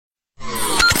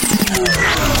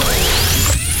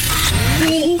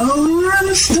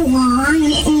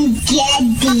Armstrong and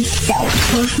Getty Show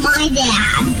with my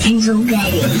dad, Enzo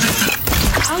Getty.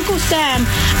 Uncle Sam,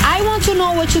 I want to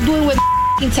know what you're doing with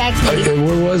text me.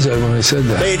 Where was I when I said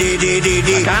that? I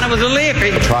kind of was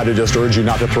laughing. I try to just urge you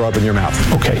not to throw up in your mouth.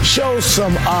 Okay, show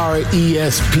some RESPICT.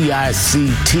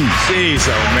 Jeez,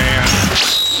 oh man.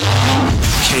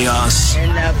 Chaos,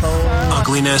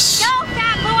 ugliness,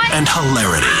 and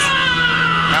hilarity.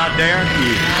 How dare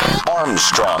you?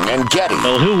 Armstrong and Getty.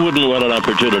 Well, who wouldn't want an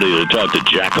opportunity to talk to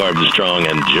Jack Armstrong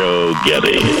and Joe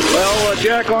Getty? Well,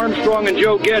 Jack Armstrong and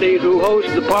Joe Getty, who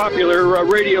host the popular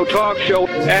radio talk show,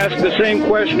 ask the same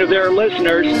question of their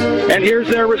listeners, and here's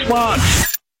their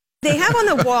response. They have on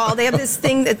the wall, they have this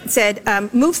thing that said,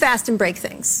 move fast and break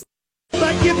things.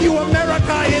 I give you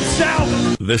America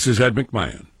itself. This is Ed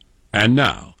McMahon. And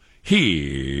now, here's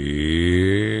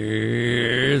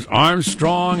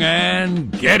Armstrong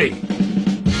and Getty.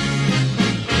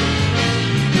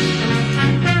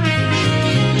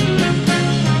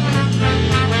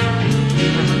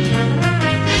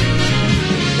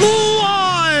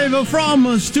 Live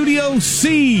from Studio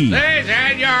C.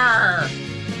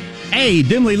 A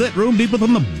dimly lit room deep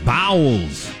within the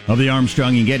bowels of the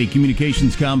Armstrong and Getty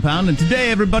Communications compound. And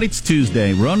today, everybody, it's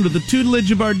Tuesday. We're under the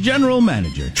tutelage of our general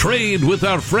manager. Trade with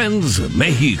our friends,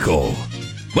 Mexico.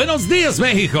 Buenos dias,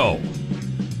 Mexico.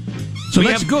 So we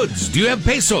have goods. Do you have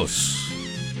pesos?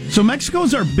 So Mexico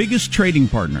is our biggest trading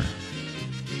partner.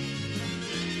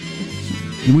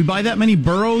 Can we buy that many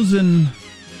burros and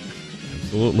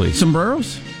Absolutely.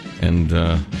 sombreros? And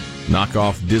knock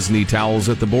off Disney towels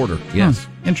at the border. Yes.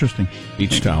 Interesting.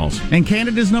 Beach towels. And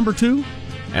Canada's number 2?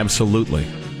 Absolutely.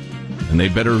 And they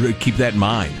better keep that in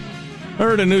mind. I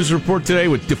heard a news report today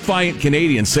with defiant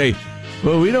Canadians say,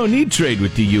 well, we don't need trade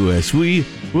with the U.S. We'll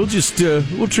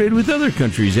trade with other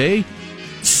countries, eh?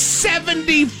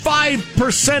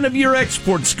 75% of your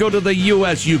exports go to the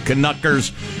U.S., you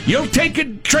Canuckers. You'll take a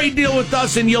trade deal with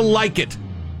us and you'll like it.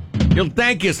 You'll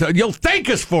thank us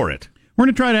for it. We're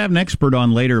going to try to have an expert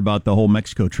on later about the whole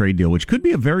Mexico trade deal, which could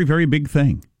be a very, very big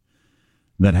thing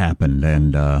that happened.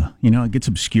 And, it gets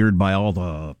obscured by all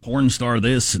the porn star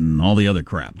this and all the other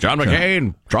crap. John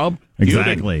McCain, Trump.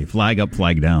 Exactly. Flag up,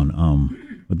 flag down.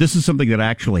 But this is something that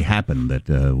actually happened that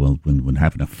will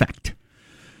have an effect.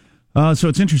 So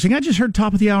it's interesting. I just heard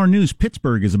top of the hour news.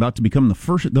 Pittsburgh is about to become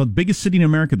the biggest city in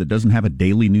America that doesn't have a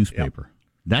daily newspaper. Yep.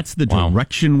 That's the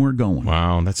direction we're going.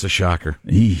 Wow, that's a shocker.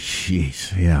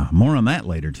 Jeez, yeah. More on that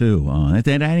later, too.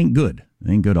 That ain't good. It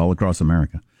ain't good all across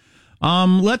America.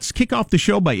 Let's kick off the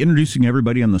show by introducing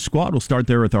everybody on the squad. We'll start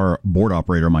there with our board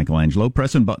operator, Michelangelo,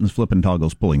 pressing buttons, flipping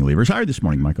toggles, pulling levers. How are you this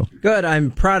morning, Michael? Good. I'm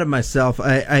proud of myself.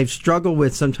 I struggle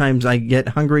with sometimes I get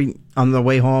hungry on the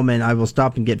way home and I will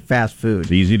stop and get fast food.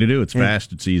 It's easy to do. It's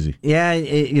fast. It's easy. Yeah,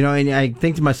 and I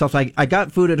think to myself, I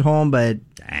got food at home, but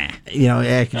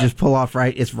I could just pull off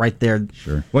right. It's right there.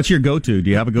 Sure. What's your go-to? Do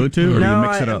you have a go-to, or do you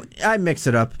mix it up? I mix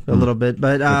it up a little bit,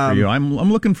 but good for you.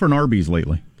 I'm looking for an Arby's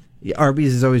lately. Yeah,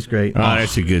 Arby's is always great. Oh,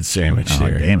 that's a good sandwich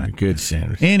there. Damn it. Good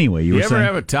sandwich. Anyway, you ever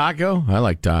have a taco? I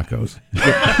like tacos.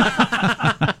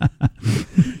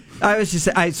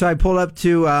 So I pulled up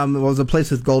to it was a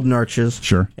place with golden arches.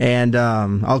 Sure. And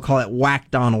I'll call it Whack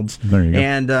Donald's. There you go.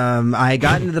 And I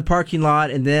got into the parking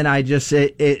lot, and then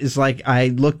it's like I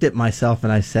looked at myself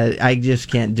and I said, I just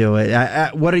can't do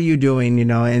it. What are you doing?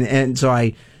 And so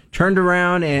I turned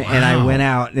around and I went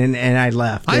out and I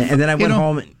left. And then I went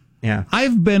home. Yeah.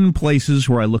 I've been places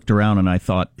where I looked around and I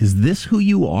thought, is this who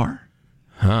you are?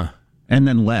 Huh. And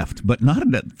then left, but not at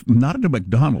a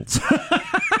McDonald's.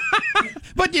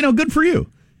 But, good for you.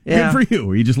 Yeah. Good for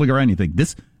you. You just look around and you think,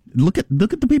 look at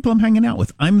the people I'm hanging out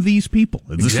with. I'm these people.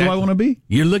 Is this who I want to be?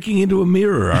 You're looking into a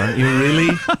mirror, aren't you, really?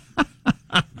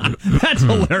 That's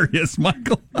hilarious,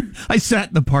 Michael. I sat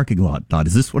in the parking lot, thought,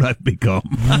 is this what I've become?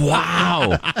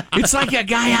 Wow. It's like a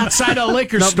guy outside a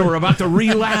liquor store about to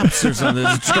relapse or something.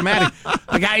 It's dramatic.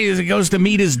 A guy who goes to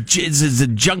meet his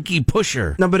junkie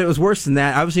pusher. No, but it was worse than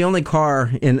that. I was the only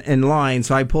car in line,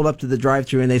 so I pulled up to the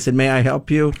drive-thru and they said, may I help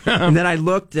you? And then I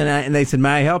looked and they said,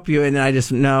 may I help you? And then I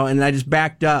just, no. And then I just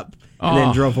backed up. And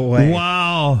then drove away.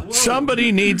 Wow.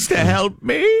 Somebody needs to help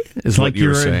me, is what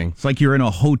you're saying. It's like you're in a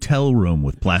hotel room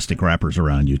with plastic wrappers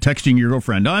around you, texting your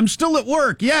girlfriend, I'm still at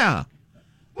work, yeah.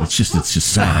 It's just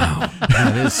sad. Wow.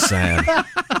 That is sad.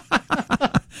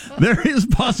 There is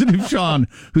Positive Sean,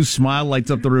 whose smile lights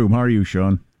up the room. How are you,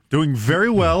 Sean? Doing very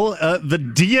well. The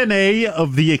DNA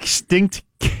of the extinct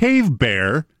cave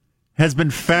bear has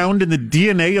been found in the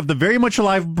DNA of the very much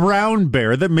alive brown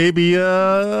bear that may be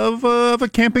of a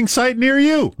camping site near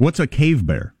you. What's a cave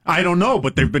bear? I don't know,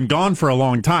 but they've been gone for a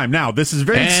long time. Now, this is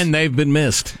and they've been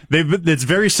missed. It's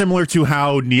very similar to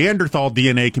how Neanderthal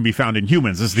DNA can be found in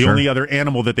humans. This is the only other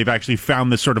animal that they've actually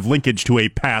found this sort of linkage to a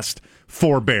past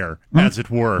forebear, as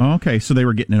it were. Oh, okay, so they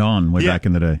were getting it on way back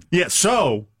in the day. Yeah,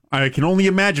 so I can only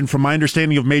imagine from my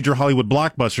understanding of major Hollywood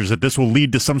blockbusters that this will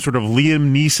lead to some sort of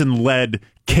Liam Neeson-led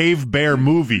cave bear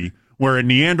movie where a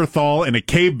Neanderthal and a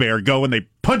cave bear go and they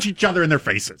punch each other in their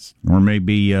faces. Or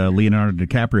maybe Leonardo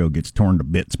DiCaprio gets torn to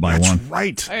bits by one. That's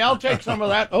right. Hey, I'll take some of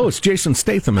that. Oh, it's Jason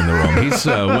Statham in the room. He's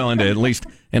willing to at least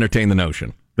entertain the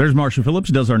notion. There's Marshall Phillips,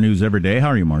 does our news every day. How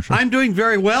are you, Marshall? I'm doing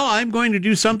very well. I'm going to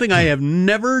do something I have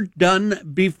never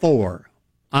done before.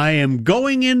 I am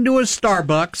going into a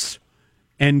Starbucks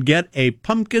and get a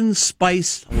pumpkin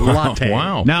spice latte.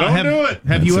 Wow. Now,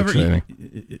 have you ever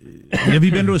have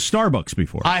you been to a Starbucks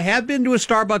before? I have been to a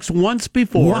Starbucks once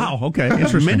before. Wow, okay,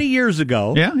 interesting. Many years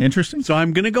ago. Yeah, interesting. So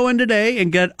I'm going to go in today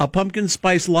and get a pumpkin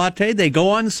spice latte. They go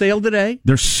on sale today.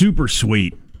 They're super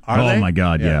sweet. Are they? Oh, my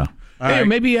God, yeah. Hey,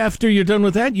 maybe after you're done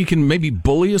with that, you can maybe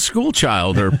bully a school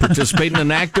child or participate in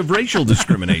an act of racial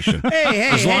discrimination.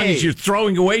 As long as you're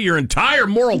throwing away your entire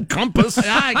moral compass.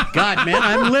 God, man,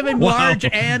 I'm living large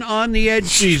and on the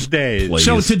edge these days. Please.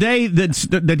 So today,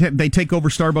 they take over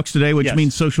Starbucks today, which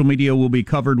means social media will be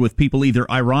covered with people either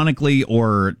ironically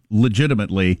or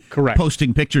legitimately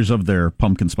posting pictures of their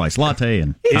pumpkin spice latte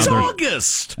and it's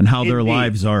August and how their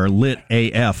lives are lit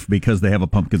AF because they have a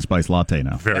pumpkin spice latte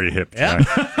now. Very hip.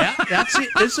 That's it.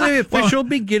 It's the official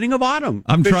beginning of autumn.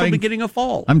 Beginning of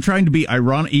fall. I'm trying to be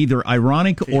either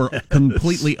ironic or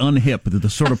completely unhip, the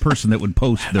sort of person that would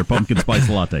post their pumpkin spice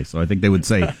latte. So I think they would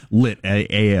say lit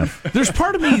AF. There's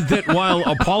part of me that, while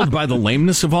appalled by the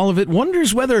lameness of all of it,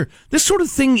 wonders whether this sort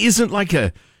of thing isn't like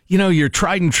your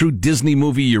tried and true Disney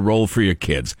movie you roll for your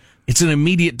kids. It's an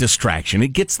immediate distraction. It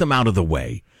gets them out of the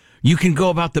way. You can go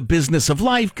about the business of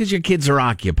life because your kids are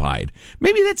occupied.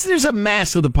 Maybe there's a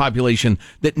mass of the population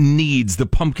that needs the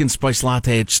pumpkin spice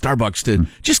latte at Starbucks to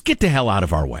just get the hell out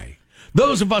of our way.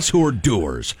 Those of us who are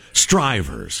doers,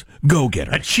 strivers,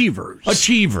 go-getters. Achievers.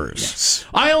 Yes.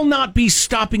 I'll not be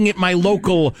stopping at my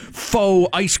local faux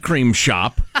ice cream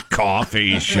shop,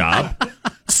 coffee shop,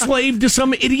 slave to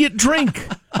some idiot drink.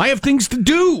 I have things to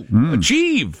do,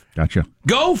 achieve. Gotcha.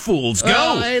 Go, fools,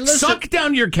 go. Hey, listen, suck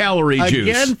down your calorie juice.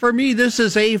 Again, for me, this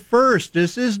is a first.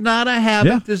 This is not a habit.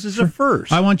 Yeah, this is a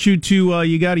first. I want you to,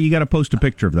 you got to post a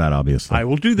picture of that, obviously. I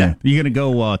will do that. Yeah. You going to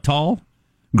go tall?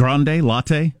 Grande?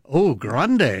 Latte? Oh,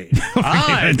 grande. They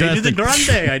did the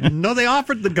grande. I didn't know they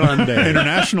offered the grande.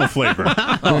 International flavor.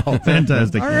 Oh,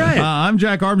 fantastic. All right. I'm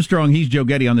Jack Armstrong. He's Joe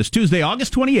Getty on this Tuesday,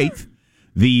 August 28th.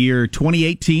 The year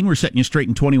 2018, we're setting you straight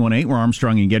in 21.8. We're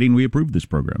Armstrong and Getty, and we approve this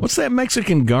program. What's that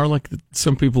Mexican garlic that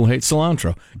some people hate?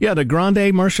 Cilantro. Yeah, the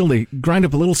grande, Marshall, they grind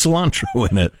up a little cilantro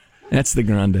in it. That's the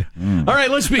grande. All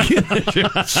right, let's begin.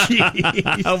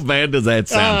 How bad does that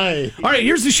sound? All right,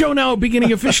 here's the show now,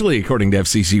 beginning officially according to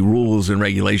FCC rules and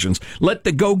regulations. Let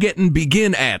the go-getting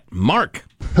begin at Mark.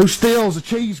 Who steals a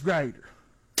cheese grater?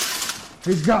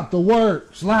 He's got the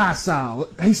works, Lysol.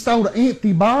 He stole an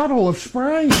empty bottle of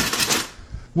spray.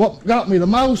 What got me the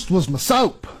most was my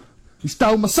soap. He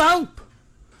stole my soap.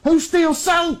 Who steals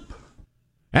soap?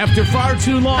 After far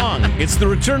too long, it's the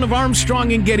return of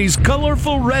Armstrong and Getty's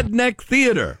Colorful Redneck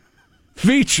Theater,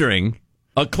 featuring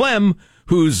a Clem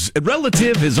whose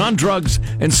relative is on drugs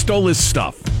and stole his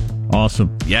stuff.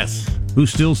 Awesome. Yes. Who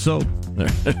steals soap?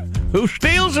 Who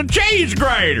steals a cheese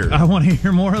grater? I want to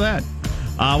hear more of that.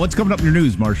 What's coming up in your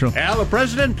news, Marshall? Well, the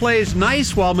president plays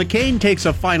nice while McCain takes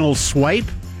a final swipe.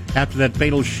 After that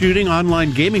fatal shooting,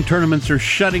 online gaming tournaments are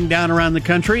shutting down around the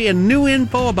country, and new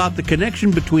info about the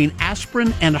connection between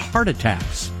aspirin and heart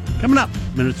attacks. Coming up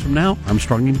minutes from now,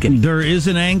 Armstrong and Getty. There is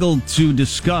an angle to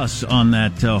discuss on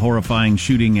that horrifying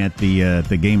shooting at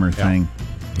the gamer thing.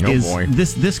 Oh, boy.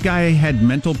 This guy had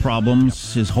mental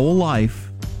problems his whole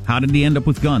life. How did he end up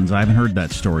with guns? I haven't heard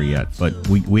that story yet, but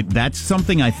we that's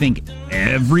something I think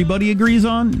everybody agrees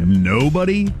on.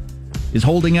 Nobody is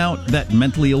holding out that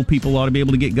mentally ill people ought to be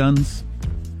able to get guns.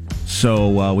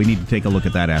 So we need to take a look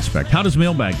at that aspect. How does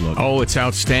Mailbag look? Oh, it's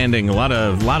outstanding. A lot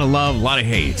of love, a lot of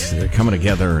hate. They're coming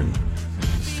together and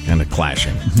just kind of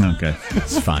clashing. Okay.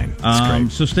 It's fine. It's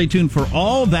great. So stay tuned for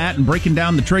all that and breaking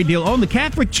down the trade deal. Oh, and the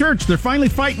Catholic Church, they're finally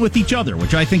fighting with each other,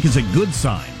 which I think is a good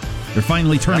sign. They're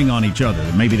finally turning on each other.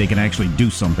 Maybe they can actually do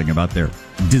something about their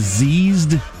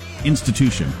diseased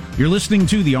institution. You're listening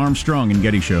to the Armstrong and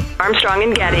Getty Show. Armstrong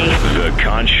and Getty. The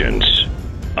conscience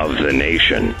of the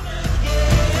nation.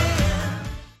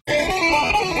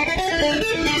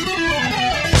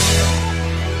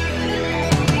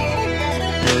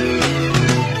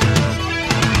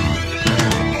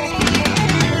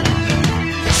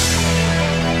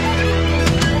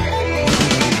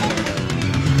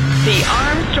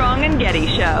 Armstrong and Getty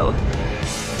Show.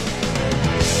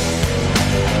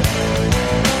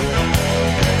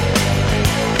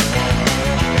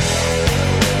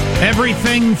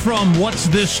 Everything from what's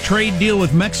this trade deal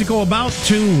with Mexico about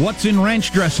to what's in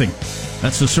ranch dressing.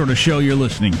 That's the sort of show you're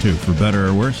listening to, for better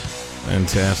or worse.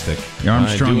 Fantastic. The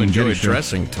Armstrong I do and enjoy Getty Show.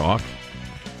 dressing talk.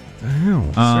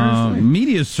 Seriously?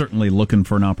 Media is certainly looking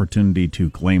for an opportunity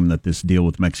to claim that this deal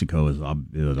with Mexico is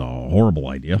a horrible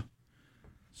idea.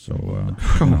 So,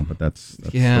 but that's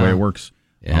the way it works.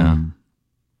 Yeah.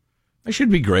 I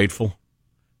should be grateful.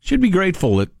 Should be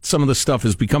grateful that some of the stuff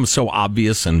has become so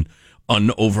obvious and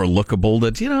unoverlookable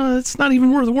that, it's not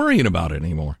even worth worrying about it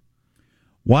anymore.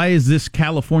 Why is this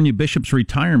California bishop's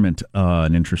retirement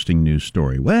an interesting news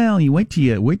story? Well, you wait till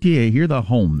you hear the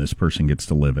home this person gets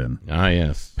to live in. Ah,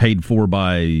 yes. Paid for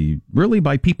by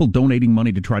people donating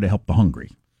money to try to help the hungry.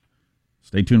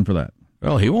 Stay tuned for that.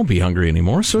 Well, he won't be hungry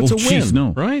anymore, so it's a win,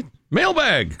 no. right?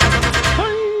 Mailbag.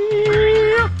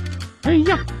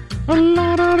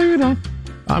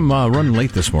 I'm running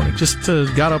late this morning. Just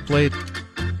got up late.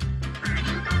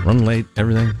 Run late,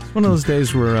 everything. It's one of those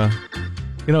days where,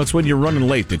 it's when you're running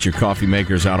late that your coffee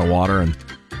maker's out of water, and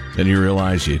then you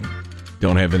realize you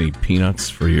don't have any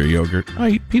peanuts for your yogurt. I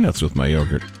eat peanuts with my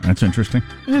yogurt. That's interesting.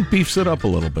 It beefs it up a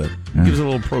little bit. Yeah. Gives it a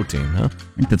little protein, huh?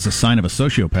 I think that's a sign of a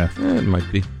sociopath. It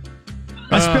might be.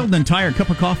 I spilled an entire cup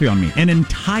of coffee on me. An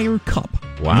entire cup.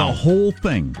 Wow. The whole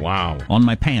thing. Wow. On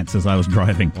my pants as I was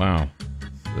driving. Wow.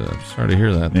 Sorry to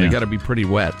hear that. Yeah. They got to be pretty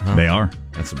wet, huh? They are.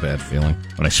 That's a bad feeling.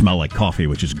 But I smell like coffee,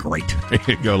 which is great. There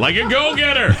you go. Like a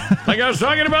go-getter. Like I was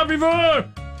talking about before.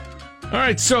 All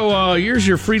right, so here's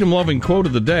your freedom-loving quote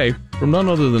of the day from none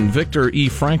other than Viktor E.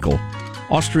 Frankl,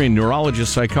 Austrian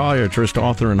neurologist, psychiatrist,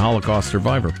 author, and Holocaust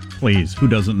survivor. Please, who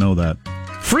doesn't know that?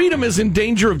 Freedom is in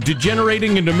danger of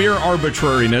degenerating into mere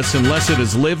arbitrariness unless it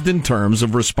is lived in terms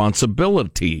of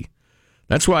responsibility.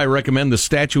 That's why I recommend the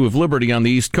Statue of Liberty on the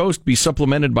East Coast be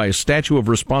supplemented by a Statue of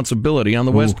Responsibility on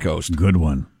the West Coast. Good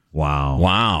one. Wow.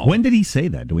 Wow. When did he say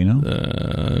that? Do we know?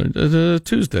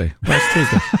 Tuesday. Last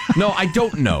Tuesday. No, I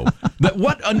don't know. But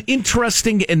what an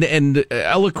interesting and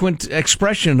eloquent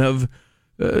expression of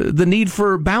the need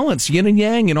for balance, yin and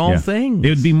yang in all things. It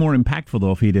would be more impactful,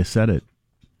 though, if he'd have said it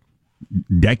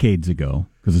decades ago,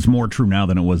 because it's more true now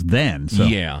than it was then. So.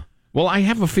 Yeah. Well, I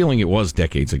have a feeling it was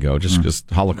decades ago, just because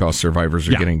Holocaust survivors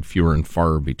are getting fewer and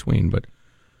far between. But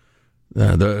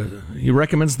he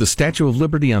recommends the Statue of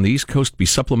Liberty on the East Coast be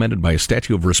supplemented by a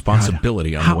Statue of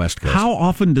Responsibility on the West Coast. How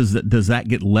often does that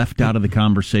get left out of the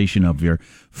conversation of your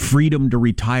freedom to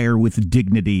retire with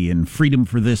dignity and freedom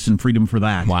for this and freedom for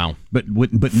that? Wow. But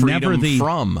freedom never the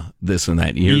from this and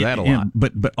that. You hear that a lot.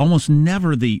 But almost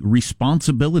never the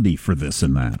responsibility for this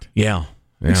and that. Yeah.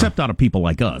 Except out of people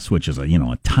like us, which is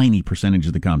a tiny percentage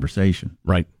of the conversation.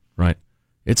 Right.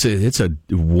 It's a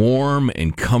warm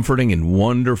and comforting and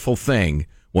wonderful thing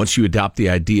once you adopt the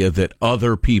idea that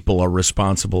other people are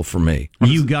responsible for me.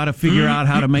 You got to figure out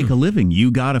how to make a living. You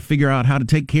got to figure out how to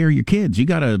take care of your kids. You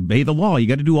got to obey the law. You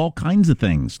got to do all kinds of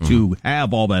things to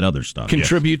have all that other stuff.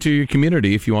 Contribute to your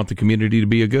community if you want the community to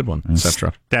be a good one,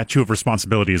 etc. Statue of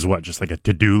Responsibility is what? Just like a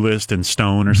to-do list in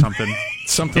stone or something?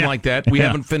 Something like that. We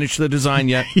haven't finished the design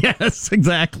yet. Yes,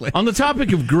 exactly. On the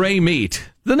topic of gray meat,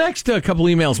 the next couple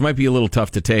emails might be a little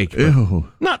tough to take.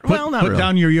 Ew. Not Put really.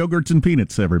 down your yogurts and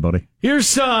peanuts, everybody.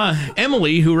 Here's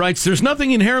Emily, who writes, there's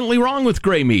nothing inherently wrong with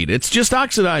gray meat. It's just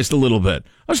oxidized a little bit.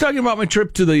 I was talking about my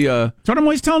trip to the... That's what I'm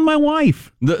always telling my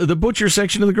wife. The butcher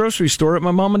section of the grocery store at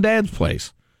my mom and dad's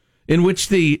place, in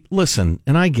which listen,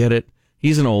 and I get it,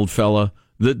 he's an old fella.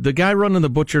 The guy running the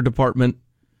butcher department,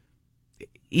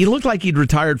 he looked like he'd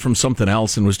retired from something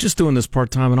else and was just doing this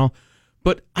part-time and all.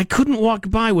 But I couldn't walk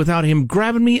by without him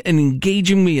grabbing me and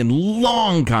engaging me in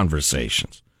long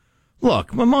conversations.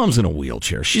 Look, my mom's in a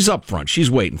wheelchair. She's up front. She's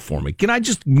waiting for me. Can I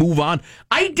just move on?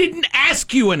 I didn't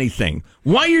ask you anything.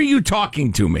 Why are you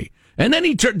talking to me? And then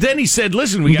he said,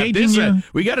 listen, we got this.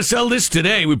 We got to sell this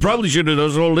today. We probably should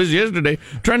have sold this yesterday.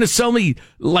 Trying to sell me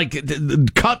like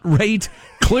cut rate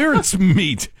clearance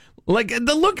meat. Like,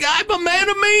 look, I'm a man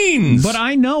of means. But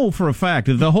I know for a fact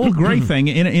that the whole gray thing,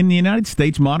 in the United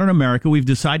States, modern America, we've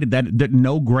decided that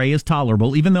no gray is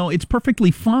tolerable, even though it's perfectly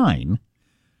fine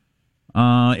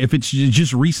if it's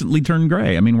just recently turned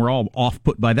gray. I mean, we're all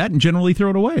off-put by that and generally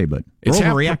throw it away, but we're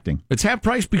overreacting. It's half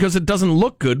price because it doesn't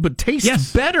look good, but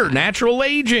tastes better. Natural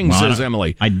aging, says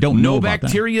Emily. I don't know about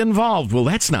bacteria involved. Well,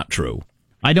 that's not true.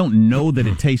 I don't know that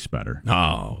it tastes better.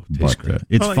 Oh, it tastes great.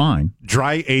 It's fine.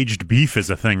 Dry aged beef is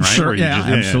a thing, right? Sure,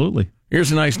 absolutely.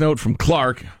 Here's a nice note from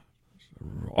Clark,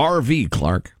 RV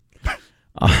Clark.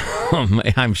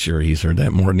 I'm sure he's heard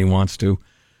that more than he wants to.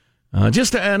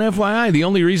 Just an FYI, the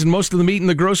only reason most of the meat in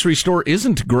the grocery store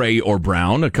isn't gray or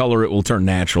brown, a color it will turn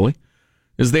naturally,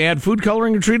 is they add food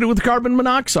coloring and treat it with carbon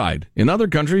monoxide. In other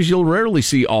countries, you'll rarely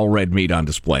see all red meat on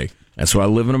display. That's why I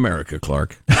live in America,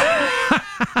 Clark.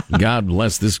 God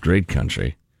bless this great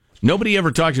country. Nobody ever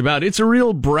talks about it's a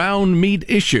real brown meat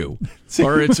issue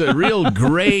or it's a real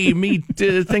gray meat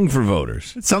thing for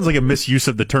voters. It sounds like a misuse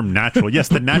of the term natural. Yes,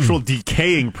 the natural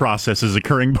decaying process is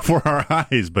occurring before our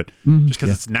eyes, but just because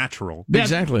it's natural.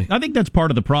 Exactly. I think that's part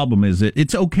of the problem is that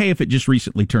it's okay if it just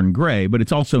recently turned gray, but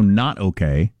it's also not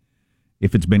okay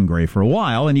if it's been gray for a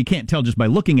while, and you can't tell just by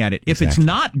looking at it. If it's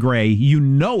not gray, you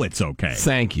know it's okay.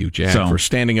 Thank you, Jack, for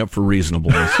standing up for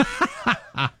reasonableness.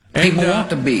 People want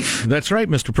the beef. That's right,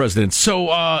 Mr. President. So,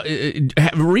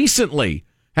 recently,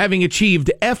 having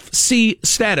achieved FC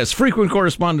status, frequent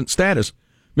correspondent status,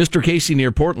 Mr. Casey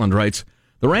near Portland writes,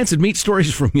 the rancid meat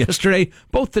stories from yesterday,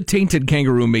 both the tainted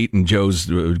kangaroo meat and Joe's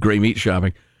gray meat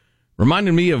shopping,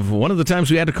 reminded me of one of the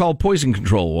times we had to call poison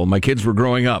control while my kids were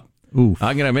growing up. Oof.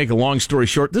 I'm going to make a long story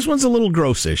short. This one's a little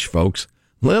gross-ish, folks.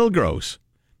 Little gross.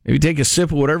 Maybe take a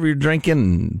sip of whatever you're drinking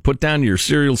and put down your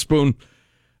cereal spoon.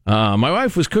 My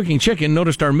wife was cooking chicken,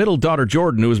 noticed our middle daughter,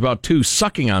 Jordan, who was about 2,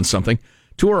 sucking on something.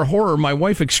 To her horror, my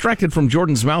wife extracted from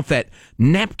Jordan's mouth that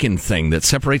napkin thing that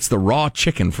separates the raw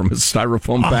chicken from its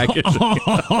styrofoam package.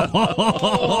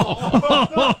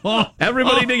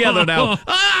 Everybody together now.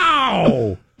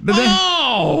 Ow!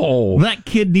 That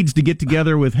kid needs to get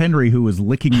together with Henry, who was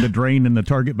licking the drain in the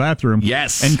Target bathroom.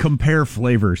 Yes. And compare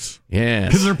flavors. Yes.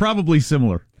 Because they're probably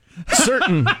similar.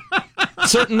 Certain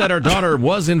that our daughter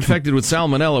was infected with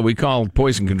salmonella, we called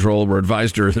poison control. We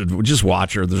advised her, just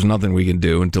watch her. There's nothing we can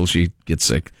do until she gets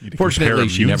sick. Fortunately,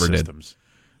 she never did.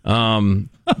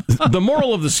 The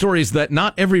moral of the story is that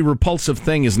not every repulsive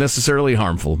thing is necessarily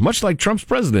harmful, much like Trump's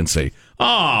presidency.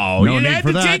 Oh, no you need had for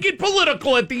to that. take it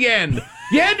political at the end.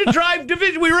 You had to drive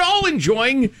division. We were all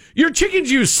enjoying your chicken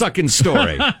juice sucking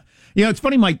story. You know, it's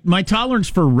funny, my tolerance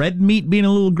for red meat being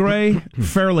a little gray,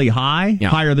 fairly high,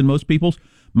 higher than most people's.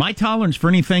 My tolerance for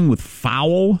anything with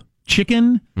foul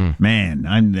chicken, man,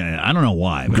 I don't know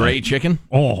why. Gray chicken?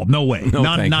 Oh, no way. No,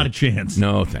 not a chance.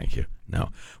 No, thank you. No.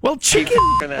 Well, chicken,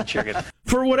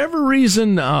 for whatever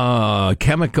reason,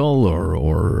 chemical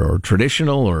or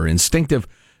traditional or instinctive,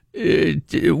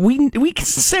 we can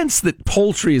sense that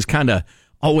poultry is kind of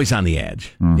always on the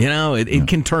edge. You know, it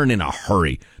can turn in a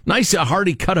hurry. Nice, a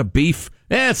hearty cut of beef.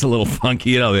 It's a little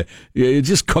funky. You know, you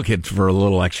just cook it for a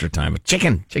little extra time. But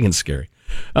chicken's scary.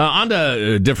 On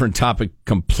to a different topic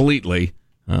completely.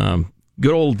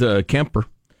 Good old Kemper.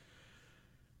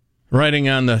 Writing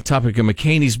on the topic of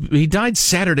McCain, he died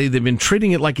Saturday. They've been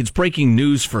treating it like it's breaking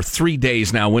news for 3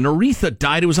 days now. When Aretha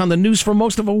died, it was on the news for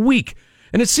most of a week.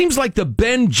 And it seems like the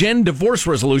Ben-Jen divorce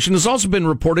resolution has also been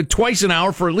reported twice an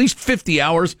hour for at least 50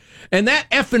 hours. And that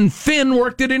effing Finn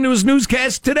worked it into his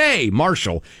newscast today.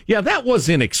 Marshall. Yeah, that was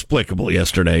inexplicable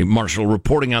yesterday. Marshall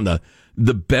reporting on the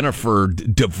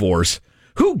Bennifer divorce.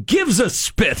 Who gives a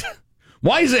spit?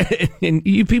 Why is it? And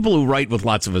you people who write with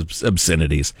lots of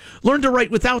obscenities, learn to write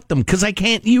without them because I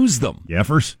can't use them.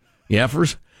 Yeffers.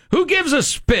 Who gives a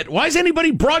spit? Why is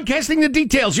anybody broadcasting the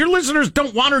details? Your listeners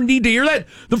don't want or need to hear that.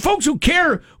 The folks who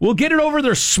care will get it over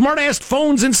their smart-ass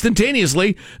phones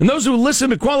instantaneously, and those who listen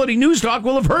to Quality News Talk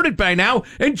will have heard it by now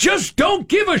and just don't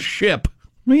give a shit.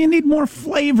 Well, you need more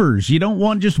flavors. You don't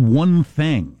want just one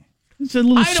thing. It's a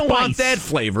little I don't want that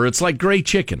flavor. It's like gray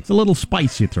chicken. It's a little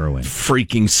spice you throw in.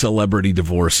 Freaking celebrity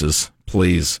divorces.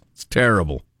 Please. It's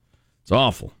terrible. It's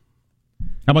awful.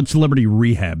 How about celebrity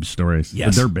rehab stories?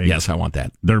 Yes. They're big. Yes, I want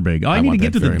that. They're big. I need to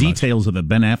get to the details of the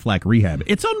Ben Affleck rehab.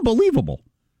 It's unbelievable.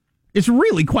 It's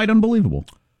really quite unbelievable.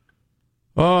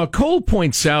 Cole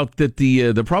points out that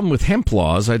the problem with hemp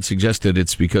laws, I'd suggested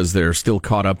it's because they're still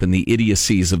caught up in the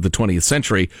idiocies of the 20th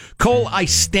century. Cole, I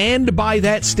stand by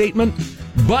that statement,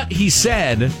 but he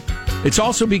said it's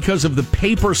also because of the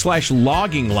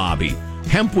paper/logging lobby.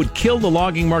 Hemp would kill the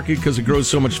logging market because it grows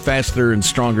so much faster and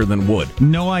stronger than wood.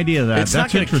 No idea that. It's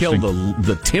not going to kill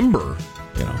the timber,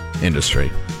 industry.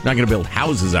 Not going to build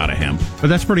houses out of hemp. But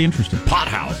that's pretty interesting. Pot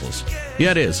houses.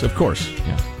 Yeah, it is, of course.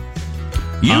 Yeah.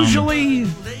 Usually,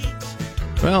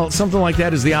 something like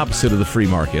that is the opposite of the free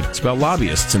market. It's about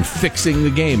lobbyists and fixing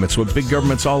the game. It's what big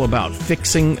government's all about,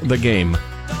 fixing the game.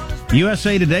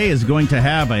 USA Today is going to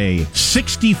have a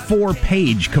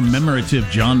 64-page commemorative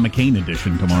John McCain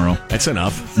edition tomorrow. That's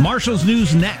enough. Marshall's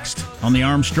News next on the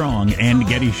Armstrong and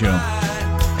Getty Show.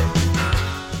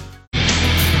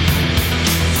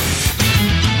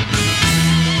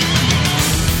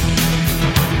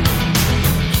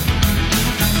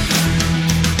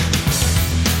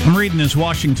 I'm reading this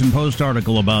Washington Post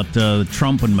article about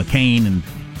Trump and McCain and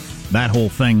that whole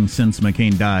thing since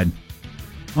McCain died.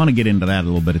 I want to get into that a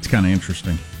little bit. It's kind of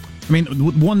interesting. I mean,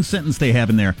 one sentence they have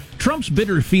in there. Trump's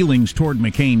bitter feelings toward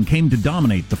McCain came to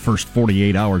dominate the first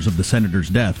 48 hours of the senator's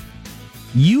death.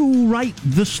 You write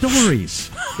the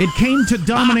stories. It came to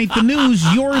dominate the news.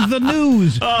 You're the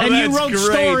news. And you wrote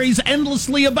stories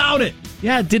endlessly about it.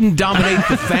 Yeah, it didn't dominate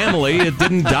the family. It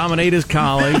didn't dominate his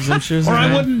colleagues. I'm sure. Or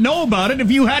I wouldn't know about it if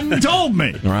you hadn't told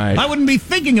me. Right. I wouldn't be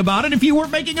thinking about it if you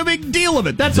weren't making a big deal of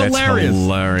it. That's hilarious.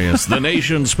 Hilarious. The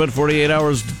nation spent 48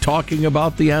 hours talking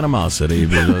about the animosity.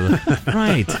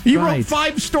 Right. You wrote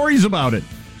 5 stories about it.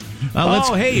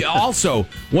 Hey, also,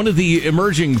 one of the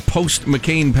emerging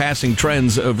post-McCain passing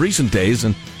trends of recent days,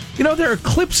 and, there are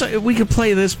clips, we could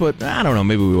play this, but I don't know,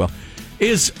 maybe we will,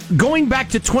 is going back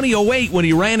to 2008 when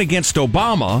he ran against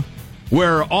Obama,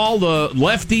 where all the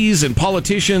lefties and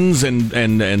politicians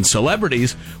and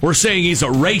celebrities were saying he's a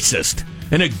racist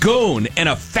and a goon and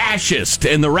a fascist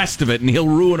and the rest of it, and he'll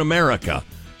ruin America.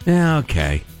 Yeah,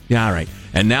 okay. Yeah, all right.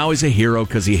 And now he's a hero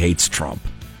because he hates Trump.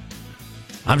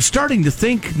 I'm starting to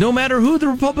think no matter who the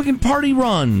Republican Party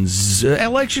runs,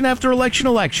 election after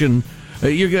election,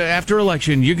 after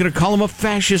election, you're going to call him a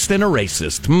fascist and a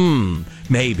racist.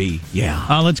 Maybe,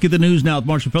 yeah. Let's get the news now with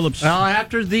Marshall Phillips.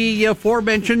 After the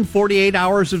aforementioned 48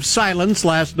 hours of silence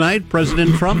last night,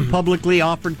 President Trump publicly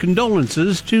offered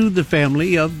condolences to the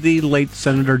family of the late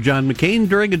Senator John McCain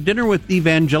during a dinner with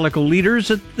evangelical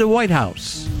leaders at the White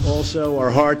House. Also,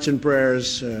 our hearts and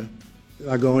prayers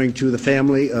are going to the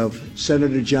family of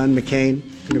Senator John McCain.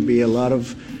 Going to be a lot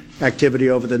of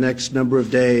activity over the next number of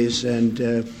days, and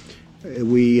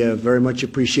we very much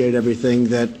appreciate everything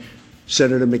that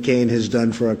Senator McCain has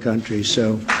done for our country.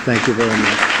 So thank you very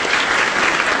much.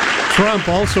 Trump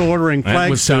also ordering flags. That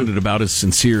was sounded about as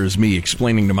sincere as me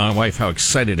explaining to my wife how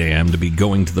excited I am to be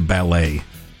going to the ballet.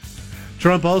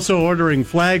 Trump also ordering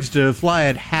flags to fly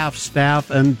at half-staff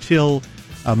until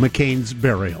McCain's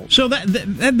burial. So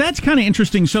that's kind of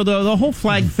interesting. So the whole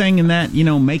flag thing and that,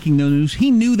 making the news,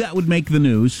 he knew that would make the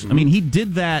news. I mean, he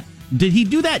did that. Did he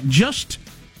do that just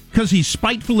because he's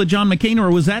spiteful of John McCain,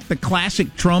 or was that the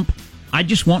classic Trump, I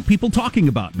just want people talking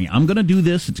about me. I'm going to do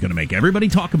this. It's going to make everybody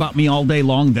talk about me all day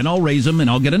long. Then I'll raise them, and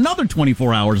I'll get another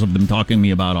 24 hours of them talking to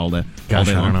me about all day. Gosh,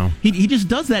 all day I don't know. He just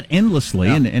does that endlessly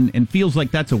and feels like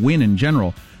that's a win in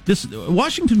general. This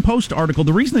Washington Post article,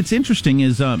 the reason it's interesting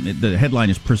is the headline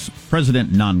is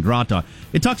President Non Grata.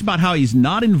 It talks about how he's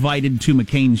not invited to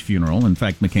McCain's funeral. In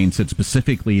fact, McCain said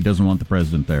specifically he doesn't want the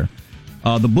president there.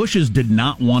 The Bushes did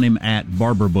not want him at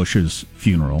Barbara Bush's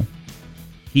funeral.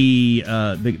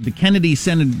 The Kennedy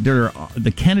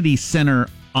Center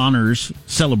honors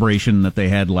celebration that they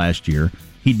had last year,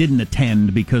 he didn't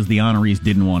attend because the honorees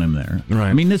didn't want him there. Right.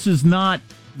 I mean, this is not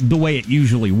the way it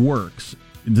usually works.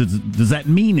 Does that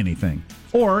mean anything?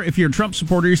 Or if you're a Trump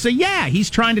supporter, you say, yeah,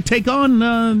 he's trying to take on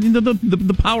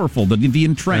the powerful, the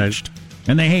entrenched,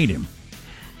 and they hate him.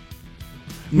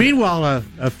 Meanwhile,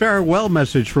 a farewell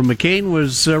message from McCain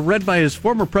was read by his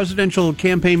former presidential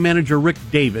campaign manager, Rick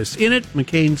Davis. In it,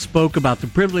 McCain spoke about the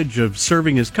privilege of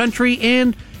serving his country,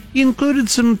 and he included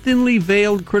some thinly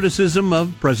veiled criticism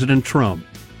of President Trump.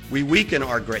 We weaken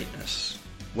our greatness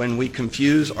when we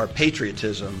confuse our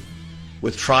patriotism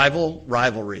with tribal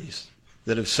rivalries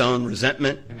that have sown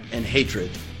resentment and hatred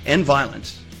and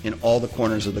violence in all the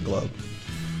corners of the globe.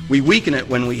 We weaken it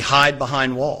when we hide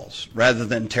behind walls rather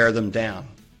than tear them down.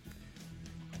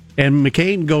 And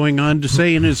McCain going on to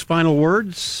say in his final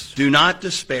words, do not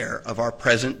despair of our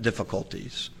present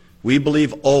difficulties. We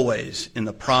believe always in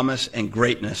the promise and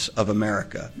greatness of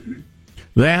America.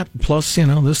 That, plus,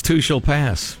 this too shall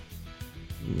pass.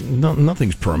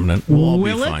 Nothing's permanent. We'll all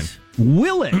be fine.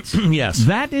 Will it? Yes.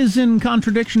 That is in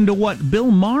contradiction to what Bill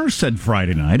Maher said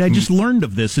Friday night. I just learned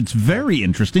of this. It's very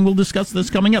interesting. We'll discuss this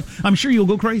coming up. I'm sure you'll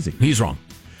go crazy. He's wrong.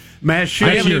 Mass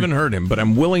shooting. I haven't even heard him, but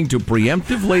I'm willing to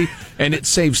preemptively, and it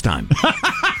saves time,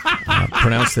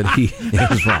 pronounce that he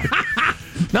is wrong.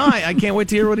 No, I can't wait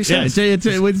to hear what he says.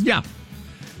 Yeah.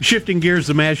 Shifting gears,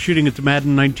 the mass shooting at the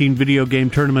Madden 19 video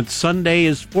game tournament Sunday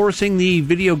is forcing the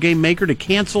video game maker to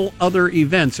cancel other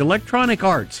events. Electronic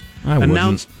Arts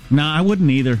announced... No, I wouldn't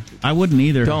either.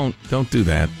 Don't do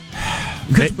that.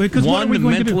 Because one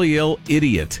mentally ill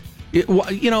idiot.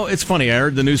 It's funny. I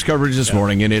heard the news coverage this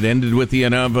morning, and it ended with the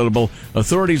inevitable.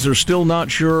 Authorities are still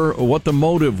not sure what the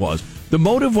motive was. The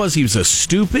motive was he was a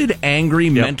stupid,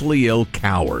 angry, mentally ill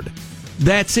coward.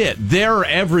 That's it. They're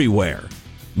everywhere.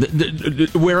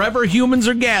 Wherever humans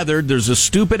are gathered, there's a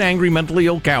stupid, angry, mentally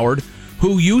ill coward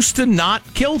who used to not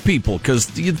kill people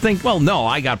because you'd think, well, no,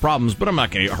 I got problems, but I'm not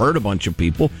going to hurt a bunch of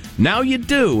people. Now you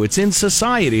do. It's in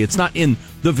society. It's not in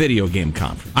the video game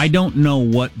conference. I don't know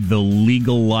what the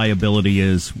legal liability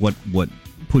is, what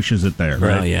pushes it there.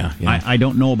 Right? Yeah. I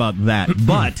don't know about that.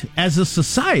 But as a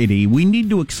society, we need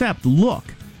to accept, look,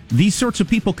 these sorts of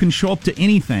people can show up to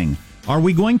anything. Are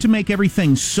we going to make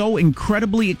everything so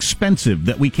incredibly expensive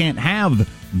that we can't have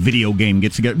video game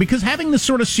get-together? Because having this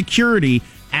sort of security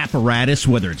apparatus,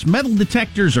 whether it's metal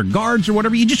detectors or guards or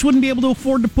whatever, you just wouldn't be able to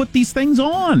afford to put these things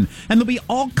on. And there'll be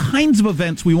all kinds of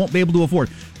events we won't be able to afford.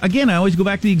 Again, I always go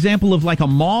back to the example of like a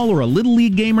mall or a little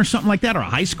league game or something like that, or a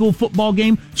high school football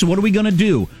game. So what are we going to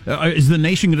do? Is the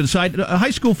nation going to decide high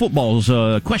school football's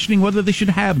questioning whether they should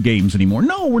have games anymore?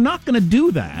 No, we're not going to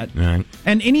do that. Right.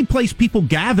 And any place people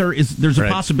gather, there's a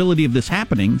possibility of this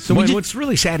happening. So what's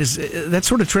really sad is that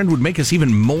sort of trend would make us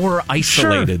even more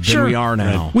isolated than we are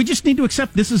now. Right. We just need to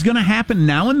accept this is going to happen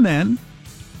now and then.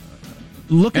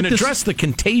 Address the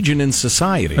contagion in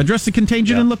society. Address the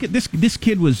contagion and look at this. This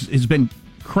kid has been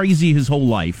crazy his whole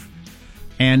life.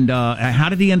 And how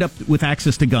did he end up with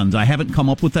access to guns? I haven't come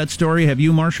up with that story. Have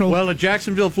you, Marshall? Well, a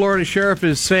Jacksonville, Florida sheriff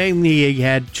is saying he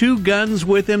had 2 guns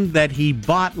with him that he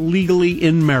bought legally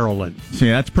in Maryland. See,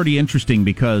 that's pretty interesting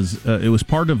because it was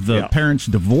part of the parents'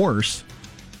 divorce.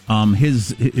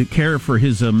 His care for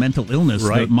his mental illness.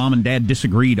 Right. Mom and dad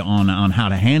disagreed on how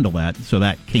to handle that, so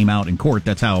that came out in court.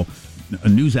 That's how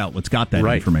news outlets got that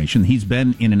information. He's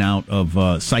been in and out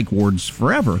of psych wards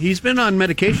forever. He's been on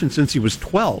medication since he was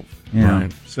 12. Yeah.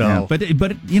 Right. So, but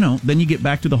then you get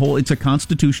back to the whole. It's a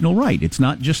constitutional right. It's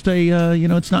not just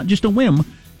it's not just a whim.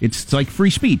 It's like free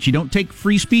speech. You don't take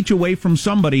free speech away from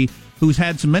somebody who's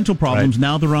had some mental problems.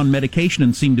 Now they're on medication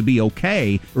and seem to be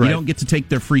okay. You don't get to take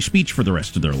their free speech for the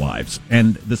rest of their lives.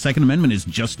 And the Second Amendment is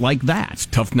just like that. It's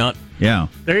tough nut. Yeah.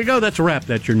 There you go. That's a wrap.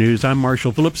 That's your news. I'm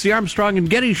Marshall Phillips, the Armstrong and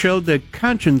Getty Show, the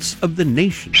conscience of the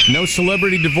nation. No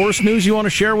celebrity divorce news you want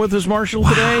to share with us, Marshall,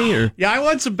 today? Or? Yeah, I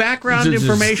want some background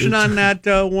information on that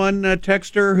one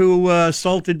texter who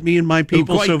assaulted me and my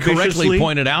people who so quite correctly viciously.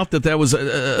 Pointed out that was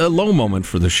a low moment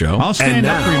for the show. I'll stand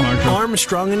up for you, Marshall.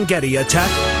 Armstrong and Getty attack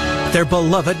their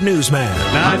beloved newsman.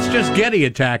 No, it's just Getty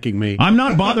attacking me. I'm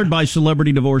not bothered by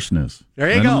celebrity divorce news.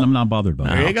 There you go. I'm not bothered by it.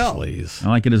 There you go. Please. I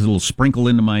like it as a little sprinkle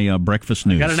into my breakfast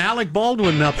news. Got an Alec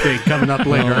Baldwin update coming up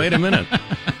later. Well, wait a minute.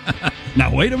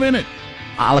 Now, wait a minute.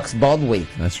 Alex Baldwin.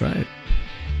 That's right.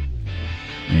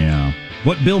 Yeah.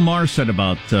 What Bill Maher said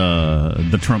about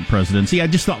the Trump presidency, I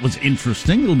just thought was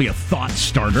interesting. It'll be a thought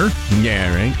starter.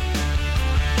 Yeah, right.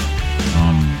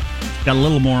 Got a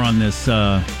little more on this.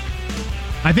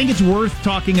 I think it's worth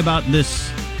talking about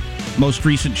this most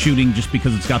recent shooting just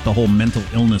because it's got the whole mental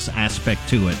illness aspect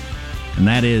to it. And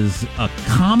that is a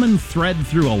common thread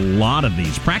through a lot of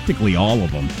these, practically all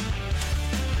of them.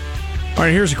 All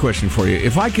right, here's a question for you.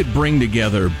 If I could bring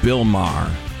together Bill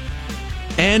Maher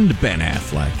and Ben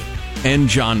Affleck and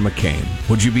John McCain,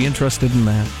 would you be interested in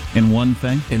that? In one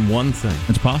thing? In one thing.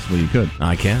 It's possible you could.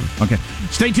 I can. Okay.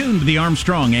 Stay tuned to the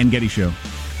Armstrong and Getty Show.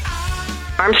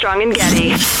 Armstrong and Getty.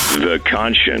 The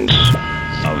conscience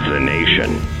of the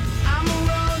nation.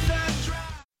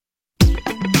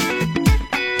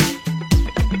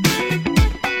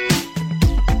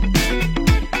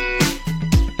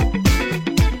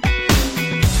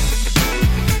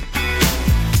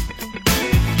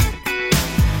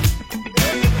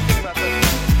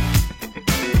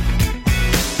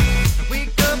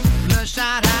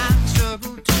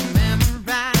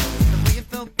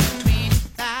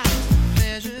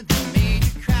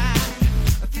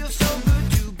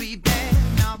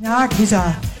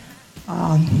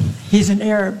 He's an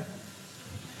Arab.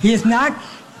 He is not.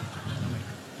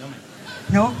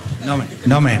 No,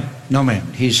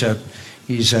 ma'am. He's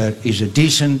a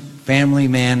decent family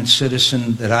man,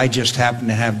 citizen that I just happen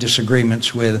to have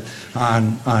disagreements with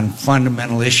on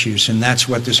fundamental issues, and that's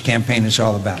what this campaign is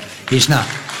all about. He's not.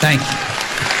 Thank you.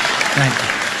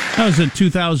 That was a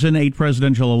 2008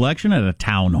 presidential election at a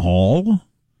town hall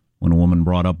when a woman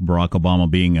brought up Barack Obama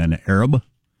being an Arab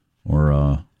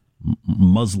or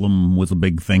Muslim was a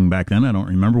big thing back then. I don't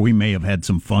remember. We may have had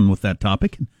some fun with that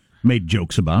topic and made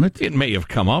jokes about it. It may have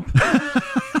come up.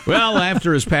 Well,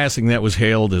 after his passing, that was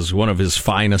hailed as one of his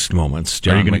finest moments.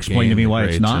 Are you going to explain to me why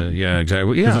it's not? Yeah,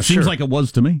 exactly. Yeah, it seems like it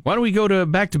was to me. Why don't we go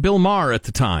back to Bill Maher at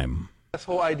the time? This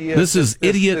whole idea. This is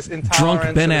idiot,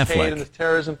 drunk Ben Affleck. And this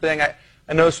terrorism thing. I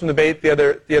noticed from the debate the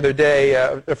other day.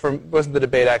 It wasn't the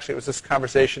debate actually. It was this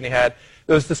conversation he had.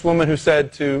 There was this woman who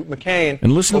said to McCain,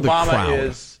 and listen to the Obama crowd.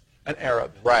 is an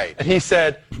Arab. Right. And he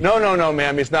said, no,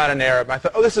 ma'am, he's not an Arab. I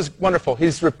thought, oh, this is wonderful.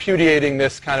 He's repudiating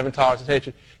this kind of intolerance and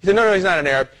hatred. He said, no, he's not an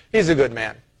Arab. He's a good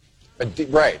man.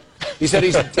 Right. He said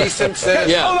he's a decent citizen.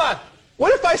 Yeah. Hold on.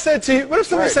 What if I said to you, what if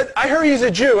somebody said, I heard he's a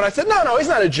Jew, and I said, no, he's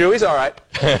not a Jew, he's all right.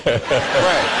 Right.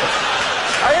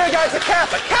 I hear the guy's a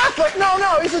Catholic. Catholic?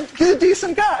 No, he's a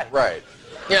decent guy. Right.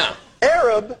 Yeah.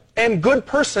 Arab and good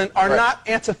person are not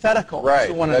antithetical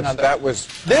to one another. That was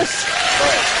this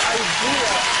idea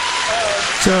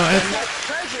of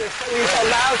prejudice that we've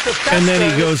allowed to fester. And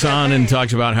then he goes on and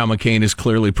talks about how McCain is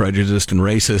clearly prejudiced and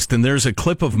racist. And there's a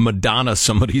clip of Madonna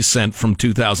somebody sent from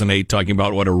 2008 talking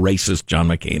about what a racist John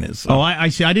McCain is. So. Oh, I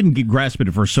see. I didn't grasp it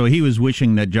at first. So he was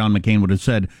wishing that John McCain would have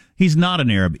said he's not an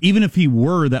Arab. Even if he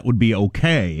were, that would be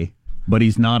okay. But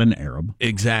he's not an Arab.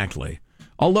 Exactly.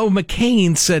 Although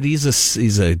McCain said he's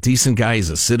a decent guy, he's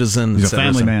a citizen, he's a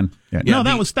family man. Yeah. No,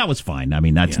 that was fine. I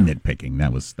mean, that's nitpicking.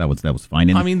 That was fine.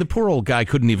 And I mean, the poor old guy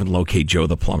couldn't even locate Joe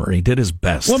the plumber. He did his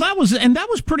best. Well, that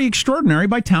was pretty extraordinary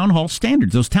by town hall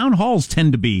standards. Those town halls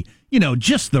tend to be,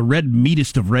 just the red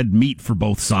meatest of red meat for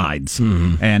both sides,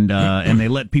 and they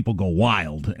let people go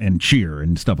wild and cheer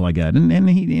and stuff like that. And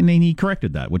he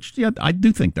corrected that, which I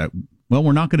do think that. Well,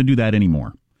 we're not going to do that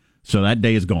anymore. So that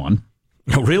day is gone.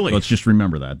 Oh, really? Let's just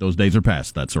remember that. Those days are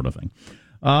past, that sort of thing.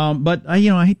 But, I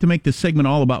hate to make this segment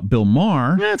all about Bill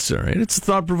Maher. That's all right. It's a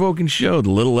thought-provoking show. The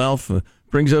Little Elf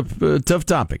brings up tough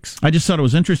topics. I just thought it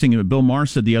was interesting that Bill Maher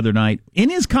said the other night,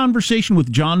 in his conversation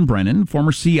with John Brennan,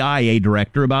 former CIA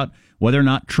director, about whether or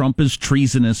not Trump is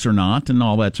treasonous or not and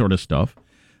all that sort of stuff,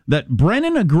 that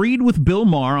Brennan agreed with Bill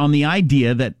Maher on the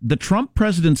idea that the Trump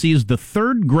presidency is the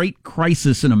third great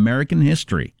crisis in American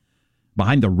history,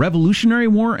 behind the Revolutionary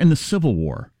War and the Civil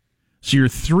War. So your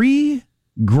three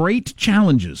great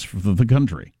challenges for the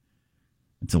country.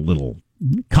 It's a little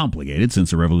complicated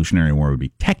since the Revolutionary War would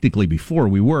be technically before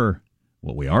we were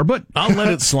what we are, but I'll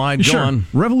let it slide. Go on.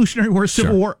 Revolutionary War,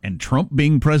 Civil War, and Trump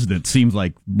being president seems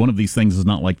like one of these things is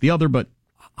not like the other, but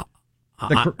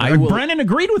Brennan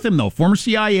agreed with him, though. Former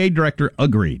CIA director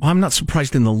agreed. I'm not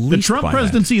surprised in the least. The Trump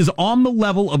presidency is on the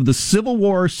level of the Civil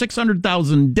War,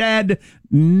 600,000 dead,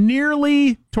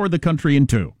 nearly tore the country in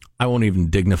two. I won't even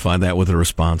dignify that with a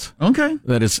response. Okay.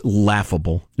 That is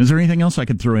laughable. Is there anything else I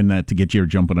could throw in that to get you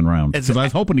jumping around? Because I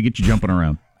was hoping to get you jumping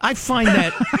around. I find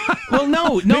that. Well,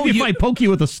 no. Maybe if I poke you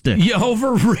with a stick. You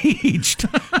overreached.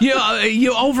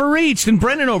 You overreached, and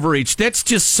Brennan overreached. That's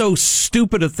just so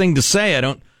stupid a thing to say. I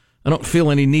don't feel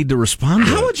any need to respond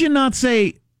to How would you not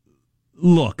say,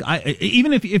 look,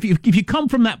 even if you come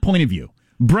from that point of view,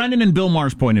 Brennan and Bill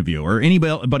Maher's point of view, or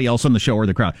anybody else on the show or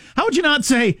the crowd, how would you not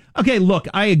say, okay, look,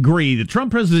 I agree, the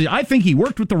Trump presidency, I think he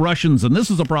worked with the Russians, and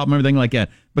this is a problem, everything like that,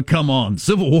 but come on,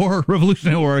 Civil War,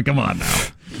 Revolutionary War, come on now.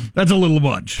 That's a little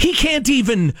much. He can't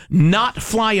even not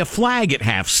fly a flag at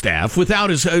half-staff without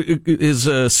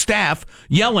his staff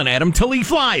yelling at him till he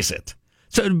flies it.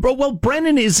 So, well,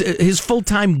 Brennan his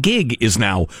full-time gig is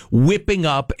now whipping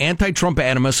up anti-Trump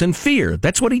animus and fear.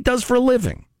 That's what he does for a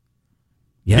living.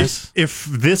 Yes. If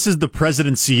this is the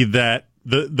presidency that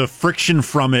the friction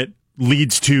from it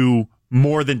leads to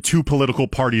more than two political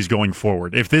parties going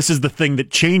forward, if this is the thing that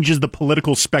changes the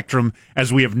political spectrum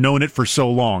as we have known it for so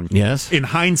long, yes. In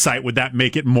hindsight, would that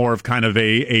make it more of kind of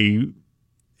a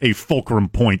fulcrum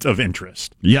point of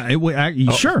interest? Yeah,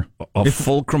 sure. A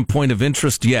fulcrum point of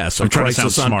interest, yes. A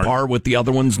crisis on par with the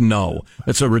other ones, no.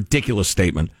 That's a ridiculous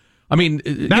statement. I mean,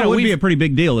 that would be a pretty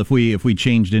big deal if we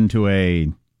changed into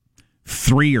a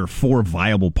 3 or 4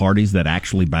 viable parties that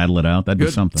actually battle it out. That'd be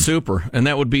something. Super. And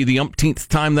that would be the umpteenth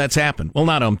time that's happened. Well,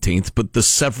 not umpteenth, but the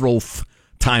severalth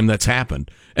time that's happened.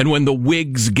 And when the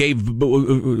Whigs gave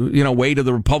way to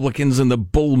the Republicans and the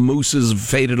bull mooses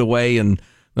faded away and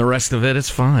the rest of it,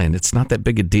 it's fine. It's not that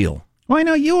big a deal. Well, I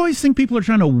know you always think people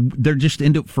are they're just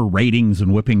into it for ratings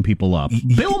and whipping people up.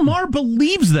 Bill Maher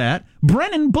believes that.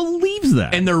 Brennan believes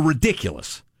that. And they're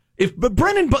ridiculous. But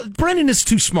Brennan is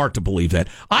too smart to believe that.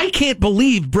 I can't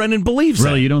believe Brennan believes that.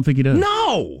 Really, you don't think he does?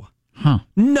 No. Huh.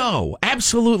 No,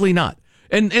 absolutely not.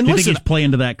 And you listen, think he's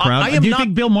playing to that crowd? Do you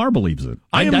think Bill Maher believes it?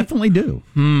 I definitely do.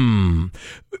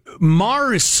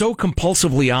 Maher is so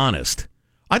compulsively honest.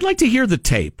 I'd like to hear the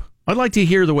tape. I'd like to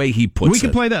hear the way he puts it. We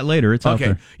can play that later. It's out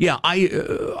there. Yeah,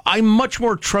 I'm much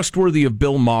more trustworthy of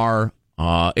Bill Maher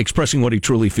expressing what he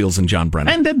truly feels than John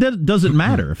Brennan. And that doesn't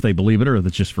matter if they believe it or if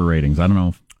it's just for ratings. I don't know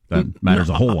if that matters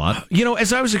a whole lot.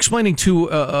 As I was explaining to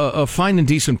a fine and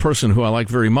decent person who I like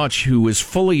very much, who is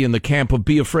fully in the camp of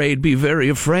be afraid, be very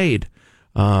afraid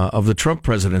of the Trump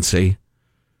presidency,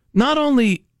 not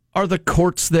only are the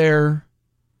courts there,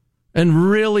 and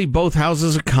really both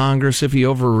houses of Congress, if he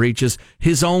overreaches,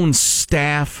 his own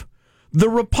staff, the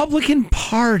Republican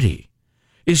Party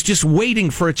is just waiting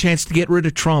for a chance to get rid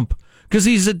of Trump because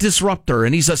he's a disruptor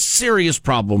and he's a serious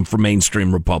problem for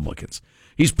mainstream Republicans.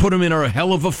 He's put him in a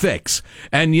hell of a fix.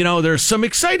 And, there's some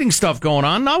exciting stuff going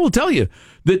on. And I will tell you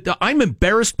that I'm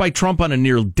embarrassed by Trump on a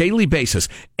near daily basis.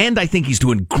 And I think he's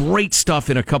doing great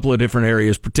stuff in a couple of different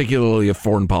areas, particularly of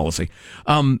foreign policy.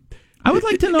 I would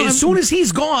like to know. As soon as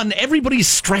he's gone, everybody's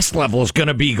stress level is going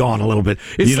to be gone a little bit.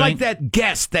 It's like that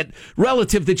guest, that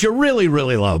relative that you really,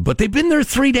 really love, but they've been there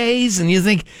 3 days, and you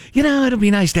think, it'll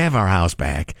be nice to have our house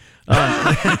back.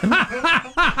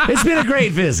 It's been a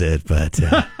great visit, but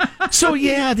so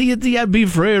I'd be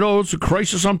afraid. Oh, it's a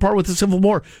crisis on par with the Civil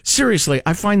War. Seriously,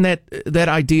 I find that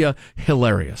idea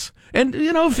hilarious. And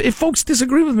if folks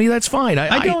disagree with me, that's fine.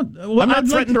 I'm not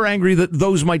threatened or angry that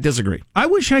those might disagree. I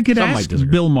wish I could ask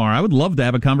Bill Maher. I would love to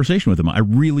have a conversation with him. I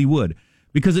really would,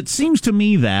 because it seems to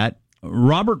me that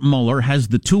Robert Mueller has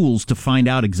the tools to find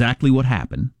out exactly what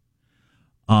happened.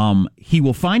 He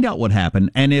will find out what happened,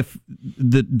 and if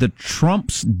the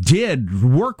Trumps did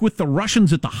work with the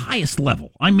Russians at the highest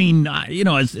level, I mean,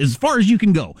 as far as you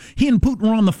can go, he and Putin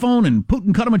were on the phone, and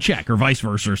Putin cut him a check, or vice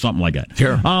versa, or something like that.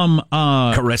 Sure.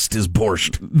 Caressed his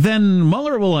borscht. Then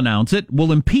Mueller will announce it,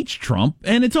 will impeach Trump,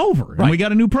 and it's over, and we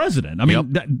got a new president. I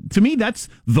mean, to me, that's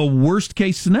the worst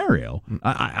case scenario.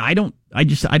 I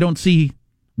don't see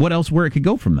where it could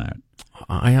go from that.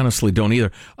 I honestly don't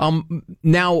either.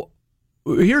 Now,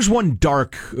 here's one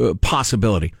dark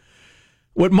possibility.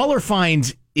 What Mueller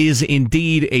finds is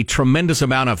indeed a tremendous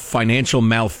amount of financial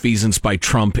malfeasance by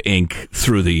Trump Inc.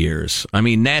 through the years. I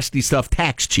mean, nasty stuff,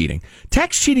 tax cheating.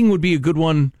 Tax cheating would be a good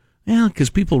one, because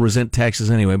people resent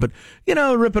taxes anyway. But,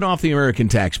 ripping off the American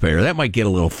taxpayer, that might get a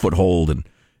little foothold.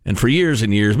 And for years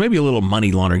and years, maybe a little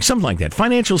money laundering, something like that.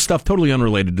 Financial stuff totally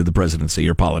unrelated to the presidency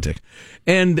or politics.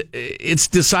 And it's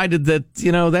decided that,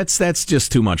 that's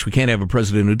just too much. We can't have a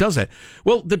president who does that.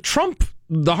 Well, the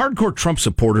hardcore Trump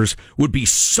supporters would be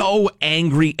so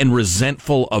angry and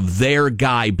resentful of their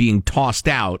guy being tossed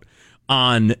out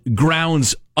on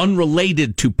grounds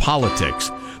unrelated to politics.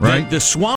 Right. The swamp